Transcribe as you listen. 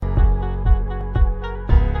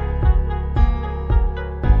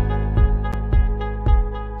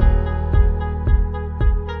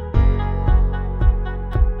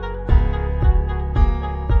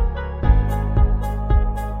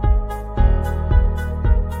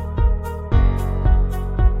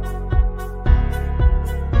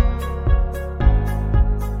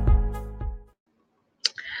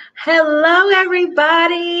Hello,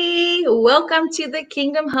 everybody. Welcome to the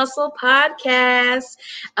Kingdom Hustle podcast.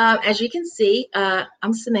 As you can see,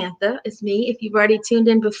 I'm Samantha. It's me. If you've already tuned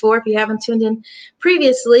in before, if you haven't tuned in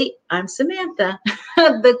previously, I'm Samantha,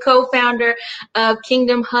 the co-founder of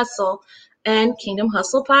Kingdom Hustle and Kingdom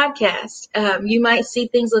Hustle podcast. You might see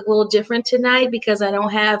things look a little different tonight because I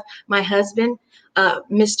don't have my husband,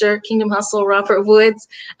 Mr. Kingdom Hustle, Robert Woods.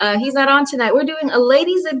 He's not on tonight. We're doing a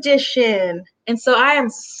ladies edition. And so I am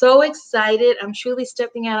so excited. I'm truly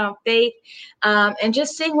stepping out on faith and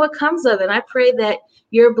just seeing what comes of it. I pray that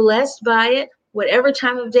you're blessed by it. Whatever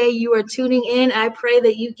time of day you are tuning in, I pray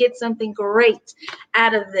that you get something great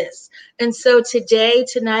out of this. And so today,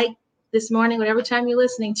 tonight, this morning, whatever time you're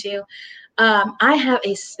listening to, I have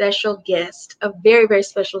a special guest, a very, very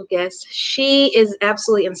special guest. She is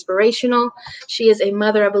absolutely inspirational. She is a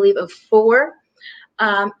mother, I believe, of 4.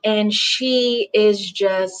 And she is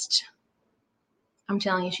just... I'm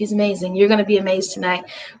telling you, she's amazing. You're going to be amazed tonight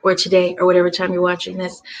or today or whatever time you're watching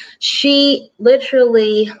this. She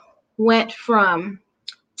literally went from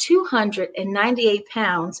 298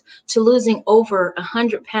 pounds to losing over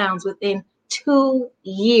 100 pounds within 2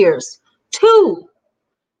 years. 2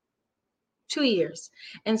 years.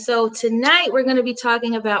 And so tonight we're going to be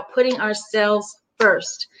talking about putting ourselves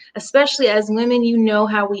first. Especially as women, you know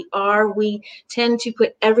how we are. We tend to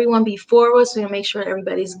put everyone before us. We make sure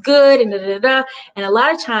everybody's good and And a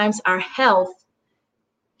lot of times our health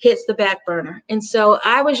hits the back burner. And so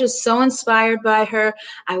I was just so inspired by her.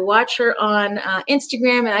 I watch her on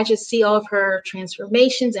Instagram and I just see all of her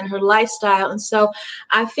transformations and her lifestyle. And so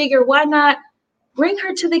I figure, why not bring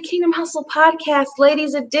her to the Kingdom Hustle podcast,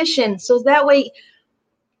 ladies edition, so that way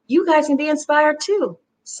you guys can be inspired too.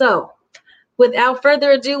 So without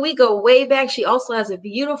further ado, we go way back. She also has a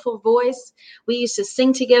beautiful voice. We used to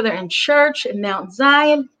sing together in church in Mount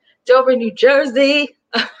Zion, Dover, New Jersey.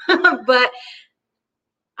 But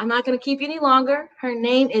I'm not going to keep you any longer. Her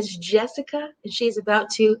name is Jessica, and she's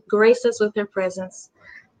about to grace us with her presence.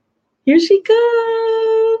 Here she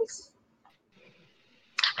comes.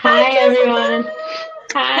 Hi, everyone.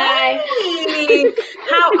 Hi. Hey.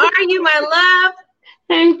 How are you, my love?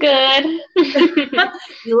 I'm good.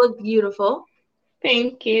 You look beautiful.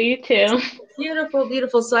 Thank you. You too. Beautiful,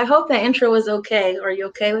 beautiful. So I hope that intro was okay. Are you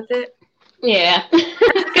okay with it? Yeah.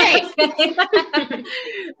 Great.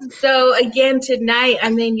 So again, tonight,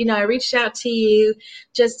 I reached out to you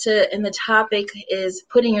and the topic is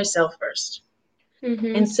putting yourself first.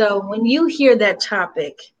 Mm-hmm. And so when you hear that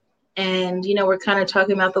topic and, we're kind of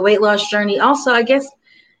talking about the weight loss journey, also, I guess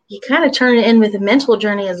you kind of turn it in with a mental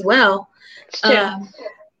journey as well. Sure.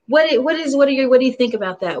 What do you think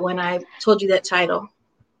about that when I told you that title?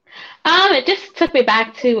 It just took me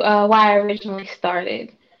back to why I originally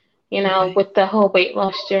started, with the whole weight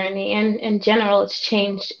loss journey. And in general, it's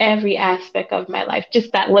changed every aspect of my life.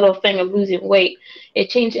 Just that little thing of losing weight, it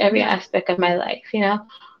changed every aspect of my life,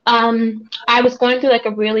 I was going through like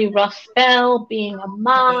a really rough spell, being a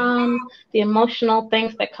mom, the emotional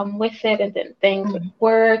things that come with it, and then things with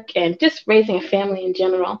work and just raising a family in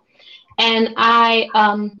general. And I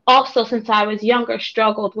also, since I was younger,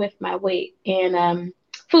 struggled with my weight and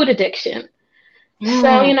food addiction. So,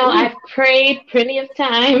 I've prayed plenty of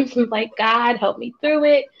times. I'm like, God, help me through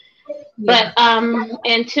it. Yeah. But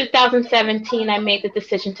in 2017, I made the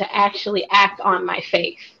decision to actually act on my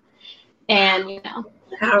faith. And,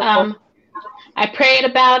 I prayed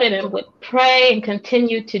about it and would pray and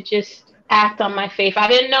continue to just act on my faith. I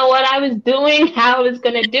didn't know what I was doing, how I was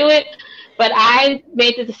going to do it. But I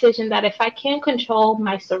made the decision that if I can't control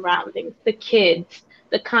my surroundings, the kids,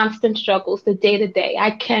 the constant struggles, the day-to-day,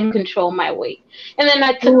 I can control my weight. And then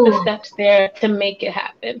I took the steps there to make it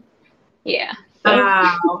happen. Yeah. So.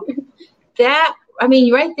 Wow.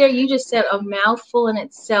 Right there, you just said a mouthful in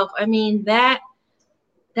itself.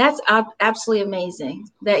 That's absolutely amazing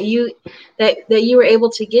that you were able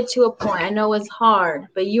to get to a point. I know it's hard,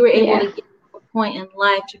 but you were able to get to a point in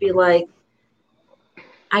life to be like,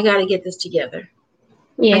 I got to get this together.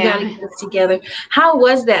 Yeah. I got to get this together. How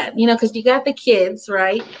was that? Because you got the kids,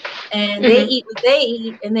 right? And they eat what they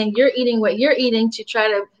eat, and then you're eating what you're eating to try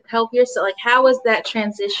to help yourself. Like, how was that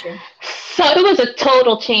transition? So it was a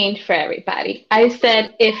total change for everybody. I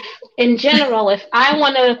said, if I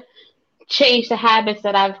want to change the habits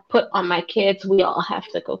that I've put on my kids, we all have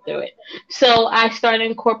to go through it. So I started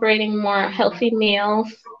incorporating more healthy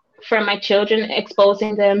meals for my children,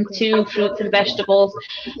 exposing them to fruits and vegetables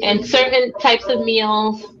and certain types of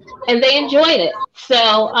meals, and they enjoyed it.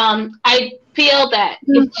 So I feel that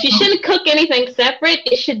you shouldn't cook anything separate.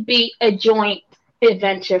 It should be a joint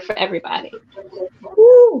adventure for everybody.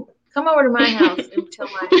 Ooh, Come over to my house and tell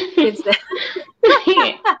my kids that.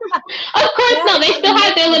 Of course, no, they still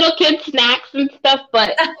had their little kid snacks and stuff,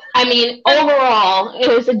 but I mean, overall, it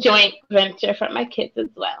was a joint venture for my kids as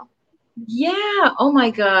well. Yeah. Oh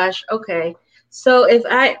my gosh. Okay. So if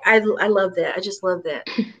I love that. I just love that.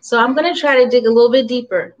 So I'm going to try to dig a little bit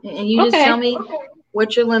deeper, and you just tell me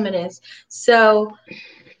what your limit is. So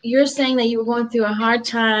you're saying that you were going through a hard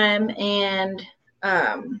time, and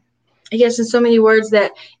I guess in so many words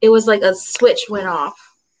that it was like a switch went off.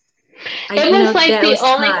 It was like the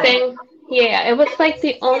only thing. Yeah, it was like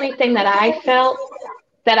the only thing that I felt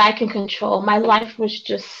that I can control. My life was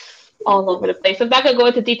just all over the place. I'm not gonna go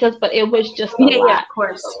into details, but it was just a lot. Yeah, of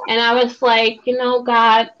course. And I was like,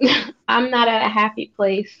 God, I'm not at a happy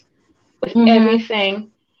place with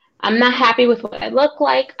everything. I'm not happy with what I look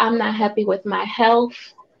like. I'm not happy with my health.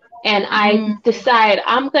 And I decide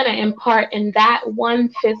I'm going to impart in that one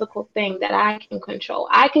physical thing that I can control.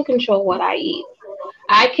 I can control what I eat.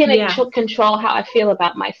 I can control how I feel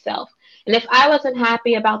about myself. And if I wasn't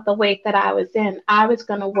happy about the weight that I was in, I was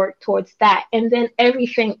going to work towards that. And then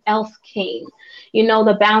everything else came.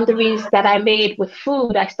 The boundaries that I made with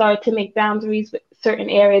food, I started to make boundaries with certain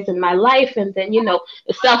areas in my life. And then, the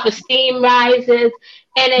self-esteem rises.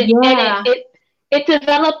 And it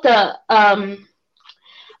developed a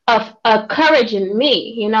courage in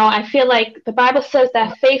me. I feel like the Bible says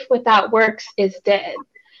that faith without works is dead.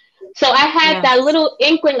 So I had that little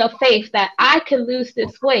inkling of faith that I could lose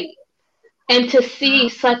this weight, and to see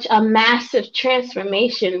such a massive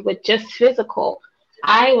transformation with just physical,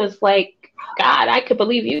 I was like, God, I could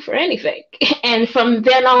believe you for anything. And from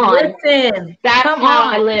then on, that's how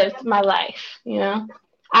I lived my life.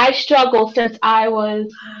 I struggled since I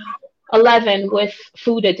was 11 with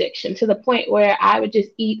food addiction, to the point where I would just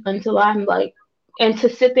eat until I'm like, and to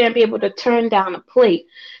sit there and be able to turn down a plate,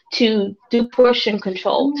 to do portion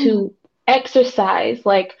control, to exercise.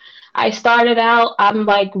 Like, I started out, I'm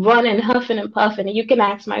like running, huffing and puffing, and you can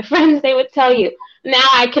ask my friends, they would tell you, now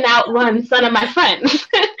I can outrun some of my friends.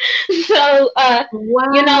 So,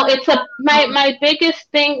 it's my biggest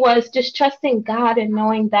thing was just trusting God and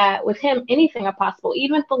knowing that with him, anything is possible,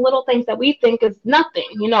 even the little things that we think is nothing,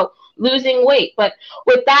 losing weight. But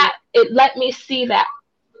with that, it let me see that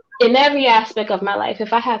in every aspect of my life,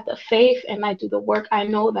 if I have the faith and I do the work, I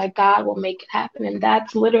know that God will make it happen. And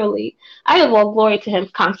that's literally, I give all glory to him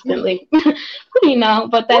constantly,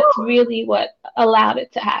 but that's really what allowed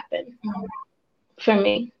it to happen for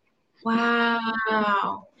me.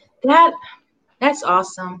 Wow. That's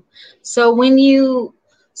awesome. So when you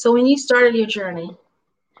started your journey,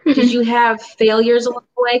 did you have failures along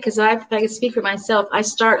the way? Because if I can speak for myself, I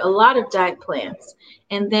start a lot of diet plans.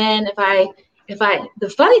 And then the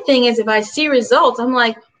funny thing is, if I see results, I'm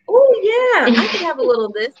like, oh yeah, I can have a little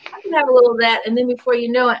of this, I can have a little of that. And then before you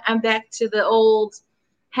know it, I'm back to the old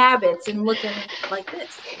habits and looking like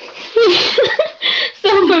this.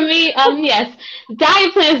 So for me, yes,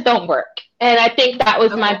 diet plans don't work. And I think that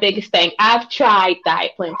was my biggest thing. I've tried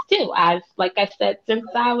diet plans too. Like I said, since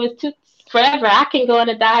I was forever, I can go on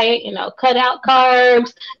a diet, cut out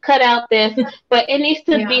carbs, cut out this, but it needs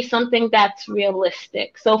to be something that's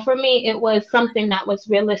realistic. So for me, it was something that was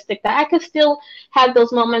realistic, that I could still have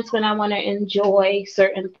those moments when I want to enjoy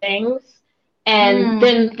certain things. And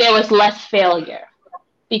then there was less failure,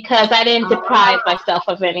 because I didn't deprive myself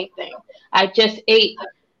of anything. I just ate.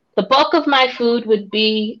 The bulk of my food would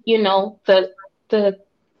be, the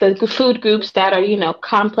food groups that are,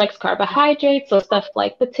 complex carbohydrates, so stuff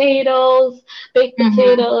like potatoes, baked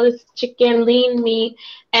potatoes, chicken, lean meat.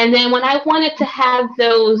 And then when I wanted to have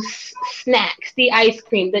those snacks, the ice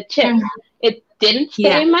cream, the chips, it didn't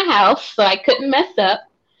stay in my house, so I couldn't mess up.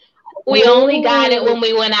 We only got it when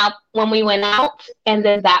we went out, and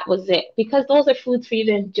then that was it. Because those are foods for you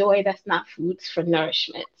to enjoy. That's not foods for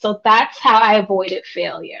nourishment. So that's how I avoided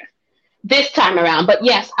failure this time around. But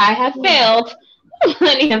yes, I have failed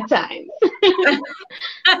plenty of times.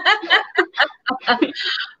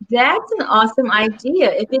 That's an awesome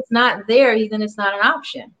idea. If it's not there, then it's not an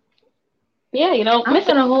option. Yeah, I'm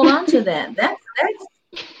gonna hold on to that. That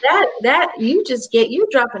you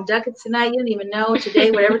dropping ducats tonight. You don't even know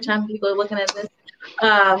today, whatever time people are looking at this.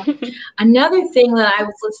 Another thing that I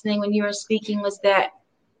was listening when you were speaking was that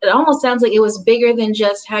it almost sounds like it was bigger than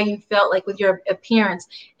just how you felt like with your appearance.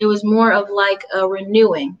 It was more of like a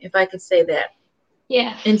renewing, if I could say that.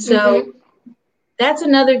 Yeah. And so that's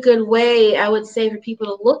another good way, I would say, for people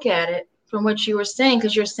to look at it from what you were saying,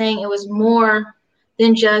 because you're saying it was more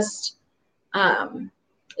than just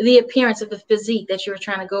the appearance of the physique that you were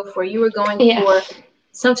trying to go for. You were going for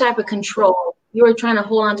some type of control. You were trying to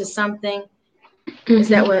hold on to something Is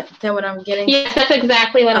that what I'm getting? Yes, that's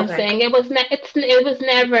exactly what I'm saying. It was it was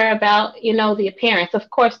never about, the appearance. Of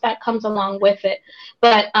course, that comes along with it,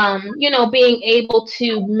 but being able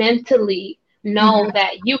to mentally know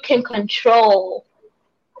that you can control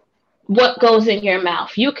what goes in your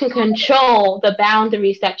mouth. You can control the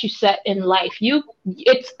boundaries that you set in life.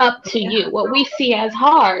 It's up to you. What we see as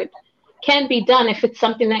hard can be done if it's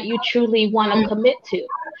something that you truly want to commit to.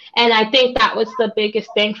 And I think that was the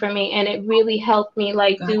biggest thing for me. And it really helped me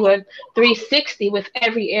do a 360 with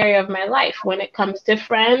every area of my life. When it comes to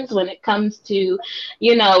friends, when it comes to,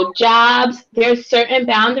 jobs, there's certain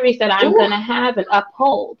boundaries that I'm going to have and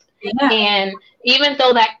uphold. Yeah. And even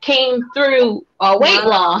though that came through a weight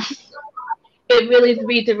loss, it really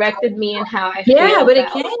redirected me in how I feel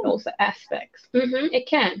about those aspects. It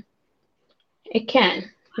can. It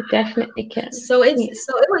definitely can. So it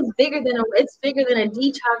was bigger than a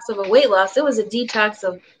detox of a weight loss. It was a detox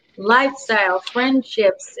of lifestyle,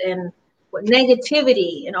 friendships, and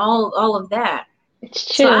negativity, and all of that.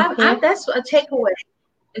 It's true. So that's a takeaway.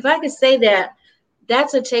 If I could say that,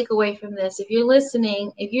 that's a takeaway from this. If you're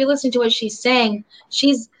listening to what she's saying,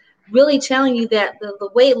 she's really telling you that the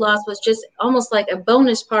weight loss was just almost like a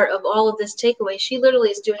bonus part of all of this takeaway. She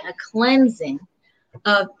literally is doing a cleansing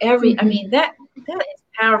of every. I mean, that is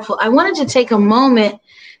powerful. I wanted to take a moment,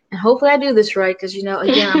 and hopefully I do this right, because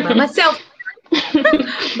again, I'm by myself.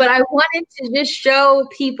 But I wanted to just show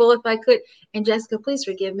people, if I could, and Jessica, please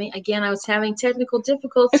forgive me. Again, I was having technical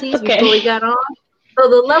difficulties before we got on. So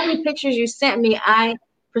the lovely pictures you sent me,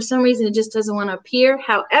 for some reason, it just doesn't want to appear.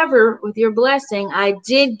 However, with your blessing, I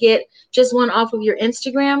did get just one off of your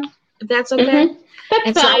Instagram, if that's okay.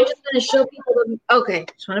 That's so I'm just going to show people. Okay,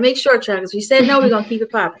 just want to make sure, because we said no, we're going to keep it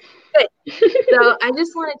popping. Good. So I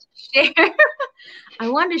just wanted to share. I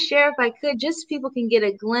wanted to share, if I could, just so people can get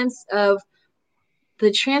a glimpse of the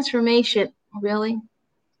transformation. Really?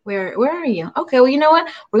 Where are you? Okay. Well, you know what?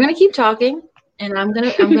 We're going to keep talking, and I'm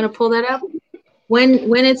gonna pull that up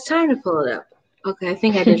when it's time to pull it up. Okay, I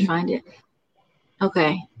think I did find it.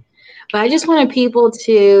 Okay. But I just wanted people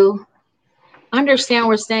to understand what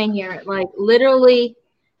we're saying here, like literally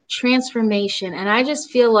transformation. And I just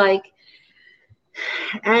feel like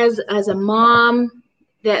as a mom,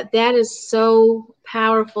 that is so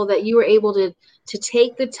powerful that you were able to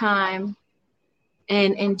take the time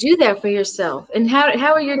and do that for yourself. And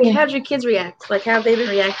how'd your kids react? Like, how have they been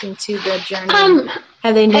reacting to the journey?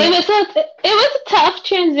 Have they known? It was a tough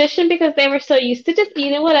transition because they were so used to just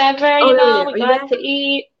eating whatever, we got to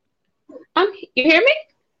eat. You hear me?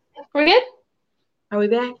 We're good? Are we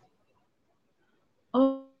back?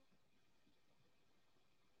 Oh.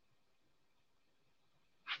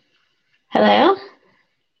 Hello?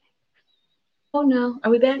 Oh no. Are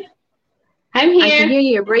we back? I'm here. I can hear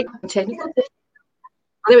you. You're breaking technical.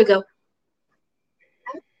 There we go.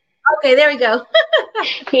 Okay, there we go.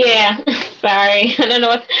 Yeah, sorry. I don't know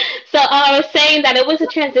what. So I was saying that it was a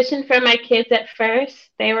transition for my kids at first.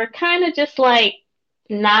 They were kind of just like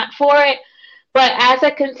not for it. But as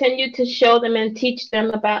I continued to show them and teach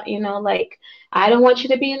them about, I don't want you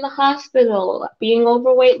to be in the hospital. Being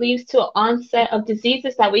overweight leads to an onset of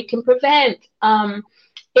diseases that we can prevent.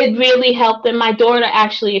 It really helped them. My daughter,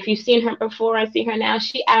 actually, if you've seen her before, I see her now,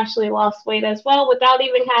 she actually lost weight as well without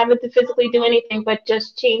even having to physically do anything, but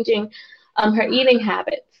just changing her eating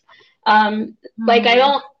habits.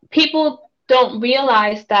 People don't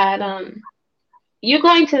realize that you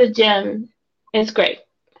going to the gym is great.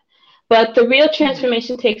 But the real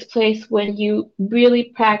transformation takes place when you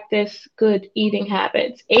really practice good eating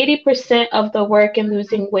habits. 80% of the work in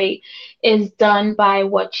losing weight is done by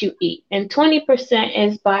what you eat, and 20%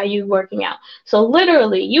 is by you working out. So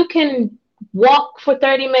literally, you can walk for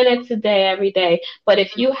 30 minutes a day every day, but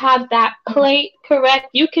if you have that plate correct,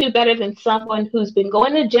 you can do better than someone who's been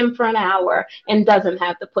going to the gym for an hour and doesn't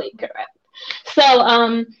have the plate correct. So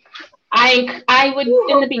I would,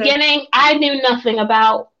 in the beginning, I knew nothing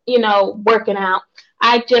about working out.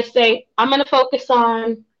 I just say, I'm going to focus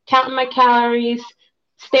on counting my calories,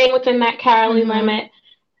 staying within that calorie limit,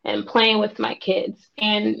 and playing with my kids.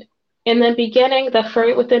 And in the beginning,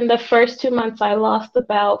 within the first 2 months, I lost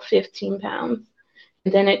about 15 pounds.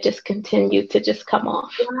 And then it just continued to just come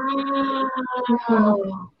off.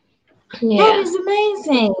 Wow. Yeah. That is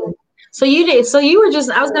amazing. So you did. So you were just,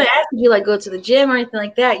 I was going to ask if you go to the gym or anything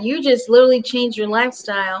like that. You just literally changed your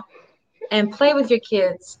lifestyle and play with your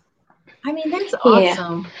kids. I mean, that's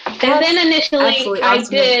awesome. Yeah. And then initially I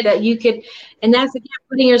did that you could, and that's again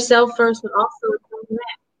putting yourself first, but also doing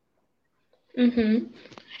that.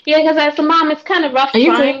 Yeah, because as a mom, it's kind of rough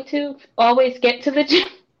trying to always get to the gym.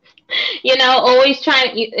 Always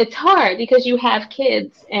trying. It's hard because you have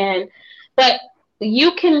kids, but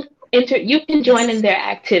you can join in their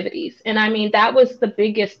activities. And I mean, that was the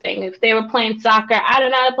biggest thing. If they were playing soccer, I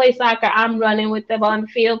don't know how to play soccer, I'm running with them on the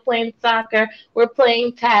field playing soccer. We're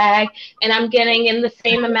playing tag, and I'm getting in the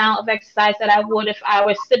same amount of exercise that I would if I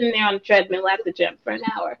was sitting there on the treadmill at the gym for an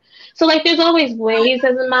hour. So like, there's always ways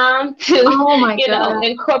as a mom to Oh my God.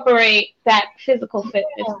 incorporate that physical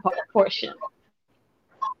fitness portion.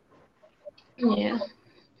 Yeah.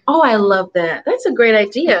 Oh, I love that. That's a great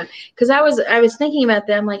idea. Because I was thinking about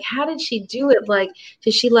that. I'm like, how did she do it? Like,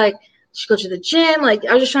 did she go to the gym? Like,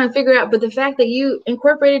 I was just trying to figure out. But the fact that you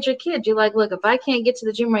incorporated your kids, you're like, look, if I can't get to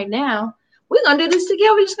the gym right now, we're gonna do this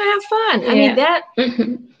together. We're just gonna have fun. Yeah. I mean, that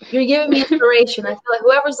you're giving me inspiration. I feel like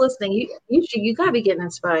whoever's listening, you gotta be getting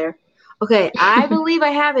inspired. Okay, I believe I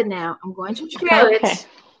have it now. I'm going to share it.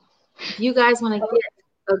 If you guys want to get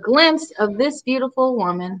a glimpse of this beautiful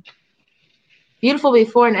woman. Beautiful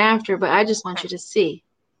before and after, but I just want you to see.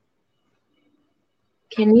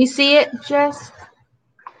 Can you see it, Jess?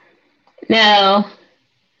 No.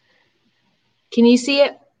 Can you see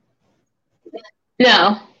it?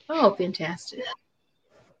 No. Oh, fantastic.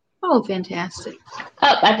 Oh, fantastic.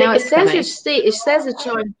 Oh, I think now it says it's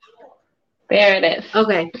showing. There it is.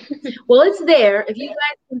 Okay. Well, it's there. If you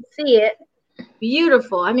guys can see it,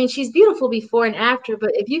 beautiful. I mean, she's beautiful before and after,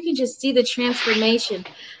 but if you can just see the transformation,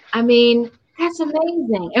 I mean, that's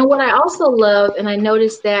amazing. And what I also love, and I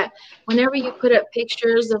noticed that whenever you put up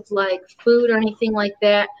pictures of like food or anything like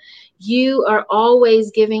that, you are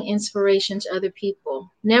always giving inspiration to other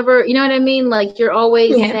people. Never, you know what I mean? Like, you're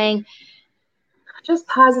always saying just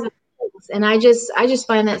positive things. And I just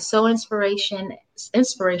find that so inspirational.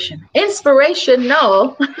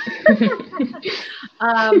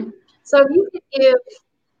 So if you could give,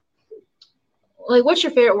 like, what's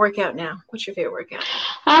your favorite workout now? What's your favorite workout?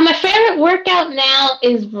 My favorite workout now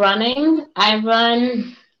is running. I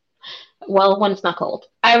run, well, when it's not cold.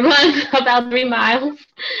 I run about 3 miles.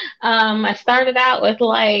 I started out with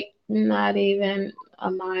like not even a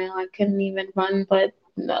mile. I couldn't even run, but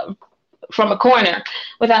from a corner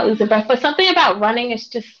without losing breath. But something about running is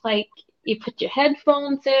just like, you put your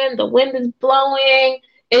headphones in, the wind is blowing.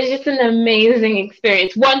 It's just an amazing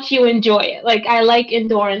experience once you enjoy it. Like, I like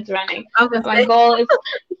endurance running. My goal is,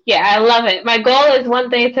 I love it. My goal is one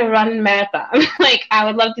day to run a marathon. Like, I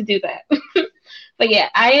would love to do that. But yeah,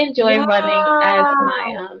 I enjoy running as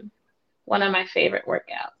my one of my favorite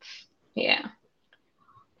workouts. Yeah.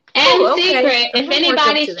 And secret, if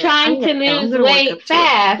anybody's trying to lose weight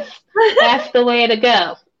fast, that's the way to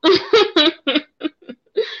go.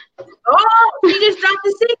 Oh, she just dropped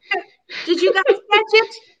the secret. Did you guys catch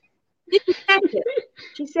it? Did you catch it?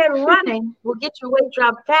 She said running will get your weight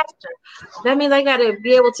dropped faster. That means I got to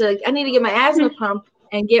be able to, I need to get my asthma pump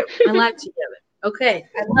and get my life together. Okay,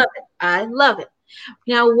 I love it. I love it.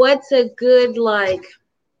 Now, what's a good, like,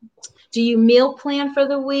 do you meal plan for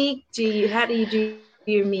the week? How do you do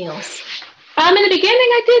your meals? In the beginning,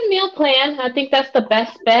 I did meal plan. I think that's the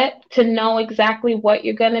best bet, to know exactly what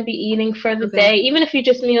you're going to be eating for the day. Even if you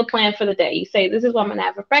just meal plan for the day, you say, this is what I'm going to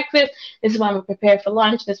have for breakfast, this is what I'm going to prepare for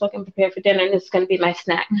lunch, this is what I'm going to prepare for dinner, and this is going to be my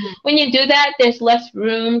snack. When you do that, there's less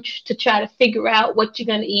room to try to figure out what you're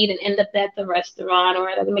going to eat and end up at the restaurant or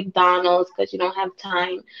at the McDonald's because you don't have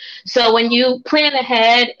time. So when you plan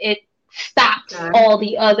ahead, it stops all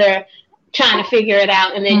the other trying to figure it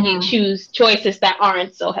out, and then you choose choices that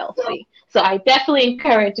aren't so healthy. So I definitely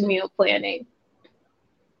encourage meal planning.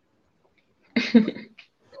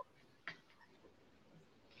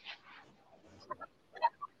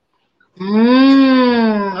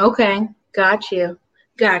 Okay. Got you.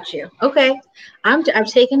 Okay. I'm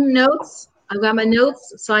taking notes. I've got my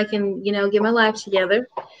notes so I can, get my life together.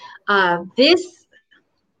 I'm so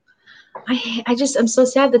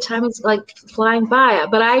sad the time is like flying by,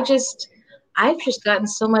 but I've just gotten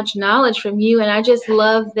so much knowledge from you, and I just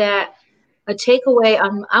love that. A takeaway,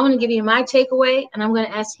 I'm going to give you my takeaway, and I'm going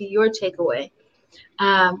to ask you your takeaway.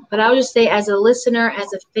 But I would just say, as a listener,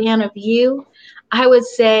 as a fan of you, I would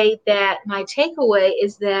say that my takeaway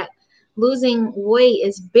is that losing weight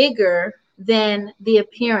is bigger than the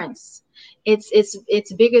appearance. It's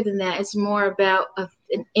bigger than that. It's more about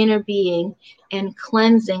an inner being and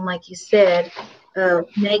cleansing, like you said,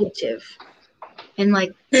 negative. And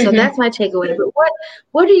so that's my takeaway. But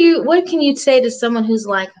what can you say to someone who's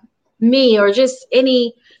like me, or just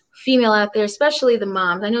any female out there, especially the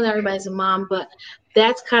moms? I know that everybody's a mom, but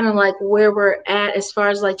that's kind of like where we're at as far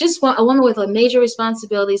as like just a woman with major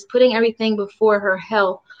responsibilities, putting everything before her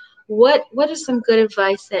health. What is some good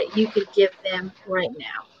advice that you could give them right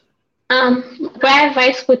now? My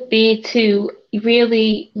advice would be to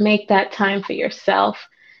really make that time for yourself.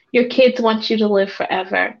 your kids want you to live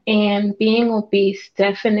forever, and being obese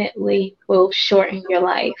definitely will shorten your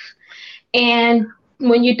life. And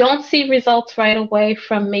when you don't see results right away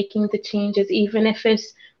from making the changes, even if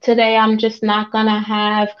it's today, I'm just not going to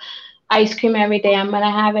have ice cream every day, I'm going to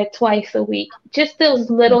have it twice a week. Just those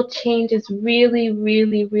little changes really,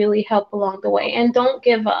 really, really help along the way. And don't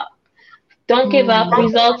give up. Don't give up.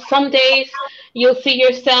 Results, some days you'll see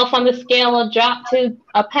yourself on the scale will drop to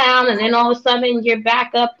a pound, and then all of a sudden you're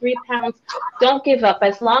back up 3 pounds. Don't give up.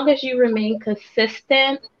 As long as you remain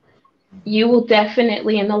consistent, you will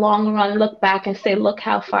definitely in the long run look back and say, look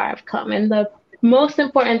how far I've come. And the most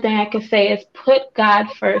important thing I can say is put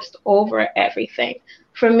God first over everything.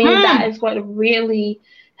 For me, that is what really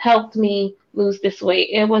helped me lose this weight.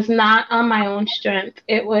 It was not on my own strength.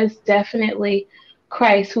 It was definitely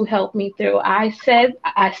Christ who helped me through. I sat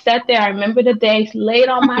there, I remember the day, laid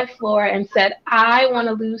on my floor and said, I want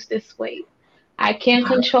to lose this weight. I can't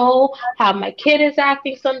control how my kid is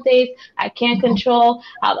acting some days. I can't control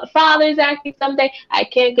how the father is acting some days. I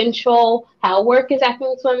can't control how work is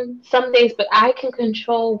acting some days, but I can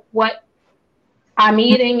control what I'm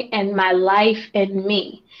eating and my life and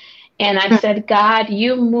me. And I said, God,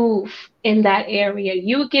 you move in that area.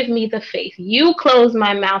 You give me the faith. You close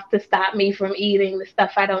my mouth to stop me from eating the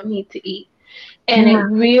stuff I don't need to eat. And it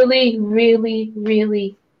really, really,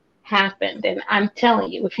 really happened. And I'm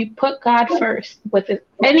telling you, if you put God first with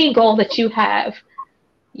any goal that you have,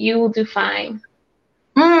 you will do fine.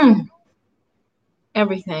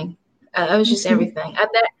 Everything. It was just everything.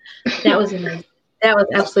 That was amazing. That was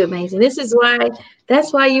absolutely amazing.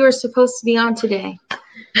 That's why you were supposed to be on today.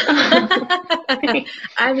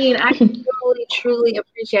 I mean, I truly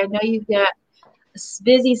appreciate it. I know you've got a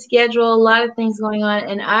busy schedule, a lot of things going on,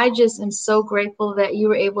 and I just am so grateful that you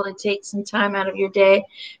were able to take some time out of your day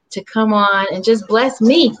to come on and just bless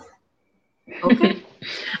me. Okay.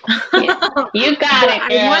 Yeah, you got it,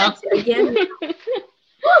 girl. I wanted to, again,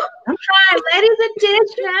 I'm trying, ladies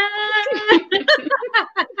edition.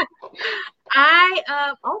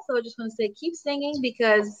 I also just want to say, keep singing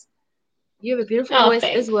because you have a beautiful voice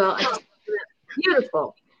as well.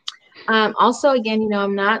 Beautiful. Also, again,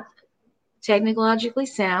 I'm not technologically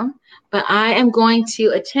sound, but I am going to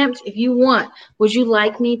attempt, if you want, would you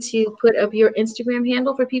like me to put up your Instagram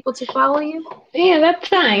handle for people to follow you? Yeah, that's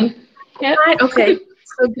fine. Yep. Right, okay.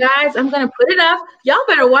 So, guys, I'm going to put it up. Y'all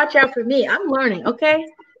better watch out for me. I'm learning, okay?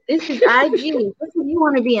 This is IG. You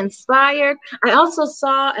want to be inspired. I also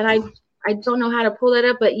saw, and I don't know how to pull it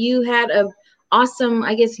up, but you had a awesome,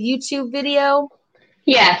 I guess, YouTube video.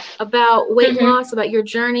 Yes. About weight loss, about your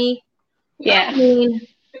journey. Yeah. I mean,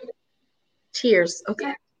 tears.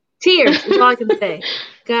 Okay. Tears is all I can say.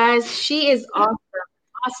 Guys, she is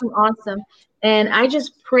awesome. And I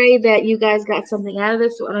just pray that you guys got something out of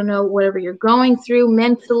this. So I don't know, whatever you're going through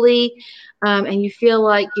mentally, and you feel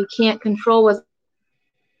like you can't control what's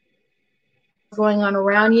going on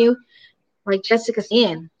around you, like Jessica's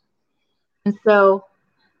in. And so,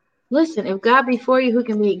 listen, if God be for you,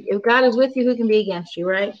 if God is with you, who can be against you,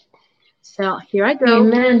 right? So here I go.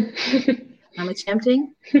 Amen. I'm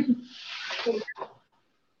attempting. Did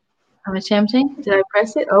I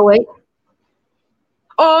press it? Oh, wait.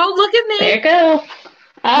 Oh, look at me. There you go.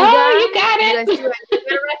 Oh, you got it.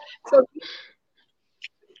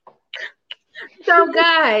 So,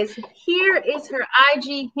 guys, here is her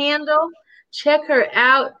IG handle. Check her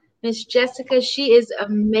out. Miss Jessica, she is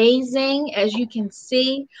amazing. As you can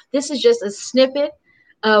see, this is just a snippet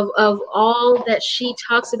of all that she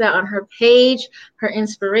talks about on her page, her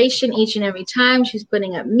inspiration each and every time. She's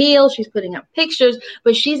putting up meals, she's putting up pictures,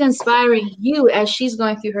 but she's inspiring you as she's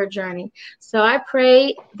going through her journey. So I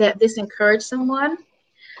pray that this encouraged someone.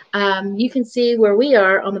 You can see where we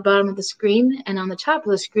are on the bottom of the screen and on the top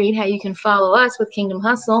of the screen how you can follow us with Kingdom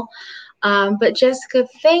Hustle. But Jessica,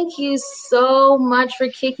 thank you so much for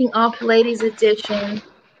kicking off Ladies Edition.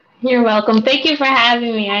 You're welcome. Thank you for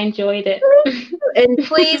having me. I enjoyed it. And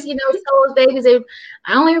please, tell those babies,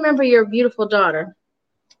 I only remember your beautiful daughter.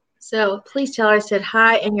 So please tell her I said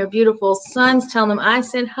hi, and your beautiful sons, tell them I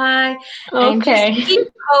said hi. Okay. And just keep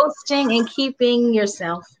posting and keep being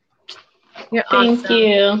yourself. You're awesome. Thank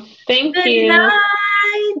you. Good night.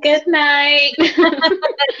 Good night.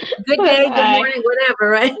 Good day, good morning, whatever,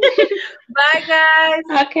 right? Bye,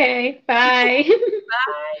 guys. Okay, bye.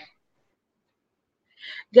 Bye.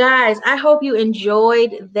 Guys, I hope you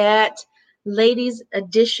enjoyed that ladies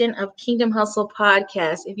edition of Kingdom Hustle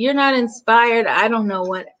podcast. If you're not inspired, I don't know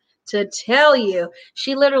what to tell you.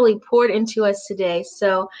 She literally poured into us today.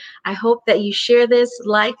 So I hope that you share this,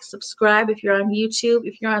 like, subscribe if you're on YouTube,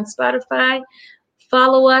 if you're on Spotify.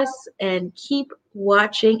 follow us and keep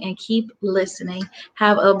watching and keep listening.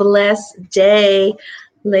 Have a blessed day.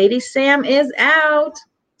 Lady Sam is out.